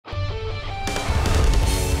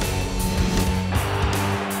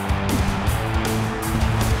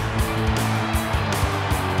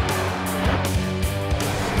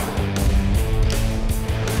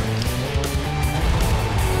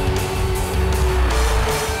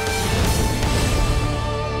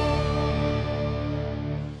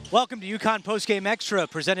Welcome to UConn Postgame Extra,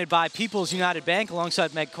 presented by People's United Bank.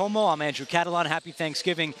 Alongside Meg Como, I'm Andrew Catalan. Happy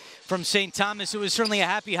Thanksgiving from St. Thomas. It was certainly a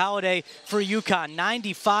happy holiday for UConn.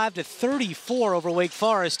 95-34 over Wake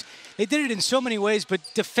Forest. They did it in so many ways, but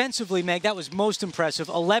defensively, Meg, that was most impressive.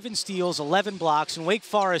 11 steals, 11 blocks, and Wake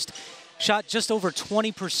Forest shot just over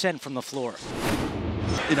 20% from the floor.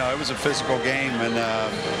 You know, it was a physical game, and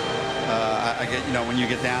I get, you know, when you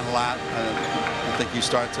get down a lot, I think you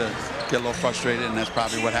start to get a little frustrated, and that's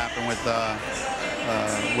probably what happened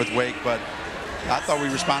with Wake. But I thought we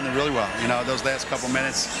responded really well. You know, those last couple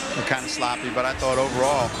minutes were kind of sloppy, but I thought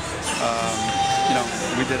overall, you know,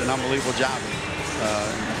 we did an unbelievable job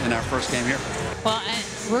in our first game here. Well,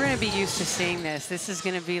 we're going to be used to seeing this. This is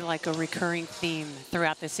going to be like a recurring theme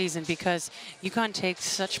throughout the season because UConn takes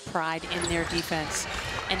such pride in their defense,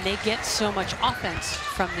 and they get so much offense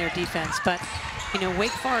from their defense. But, you know,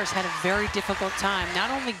 Wake Forest had a very difficult time, not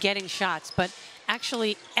only getting shots, but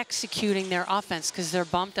actually executing their offense because they're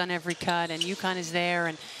bumped on every cut, and UConn is there,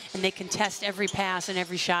 and they contest every pass and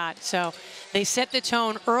every shot. So they set the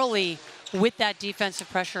tone early with that defensive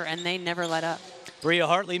pressure, and they never let up. Bria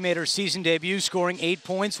Hartley made her season debut, scoring 8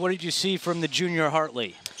 points. What did you see from the junior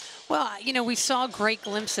Hartley? Well, you know, we saw great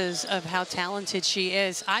glimpses of how talented she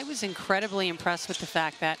is. I was incredibly impressed with the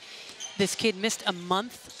fact that this kid missed a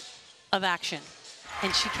month of action,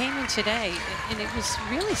 and she came in today, and it was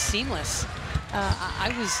really seamless.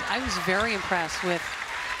 I was very impressed with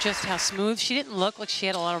just how smooth. She didn't look like she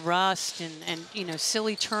had a lot of rust and you know,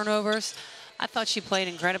 silly turnovers. I thought she played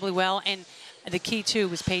incredibly well, and the key, too,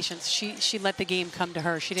 was patience. She let the game come to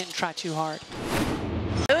her. She didn't try too hard.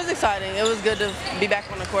 It was exciting. It was good to be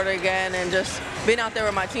back on the court again and just being out there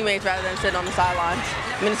with my teammates rather than sitting on the sidelines.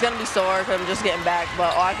 I mean, it's going to be sore because I'm just getting back,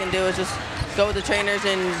 but all I can do is just go with the trainers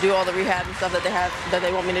and do all the rehab and stuff that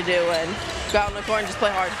they want me to do, and go out on the court and just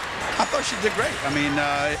play hard. I thought she did great. I mean,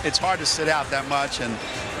 it's hard to sit out that much and,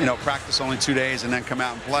 you know, practice only 2 days and then come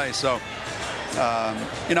out and play. So,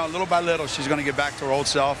 you know, little by little, she's going to get back to her old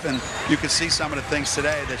self, and you can see some of the things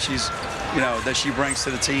today that she's, you know, that she brings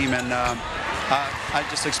to the team, and I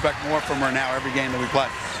just expect more from her now every game that we play.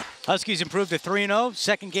 Huskies improved to 3-0.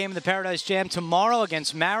 Second game of the Paradise Jam tomorrow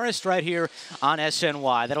against Marist right here on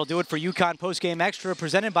SNY. That'll do it for UConn Postgame Extra,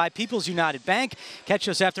 presented by People's United Bank. Catch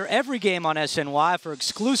us after every game on SNY for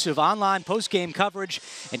exclusive online postgame coverage.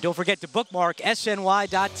 And don't forget to bookmark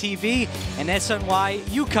SNY.TV and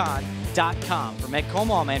SNYUConn.com. For Meg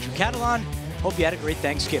Como, I'm Andrew Catalan. Hope you had a great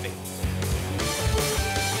Thanksgiving.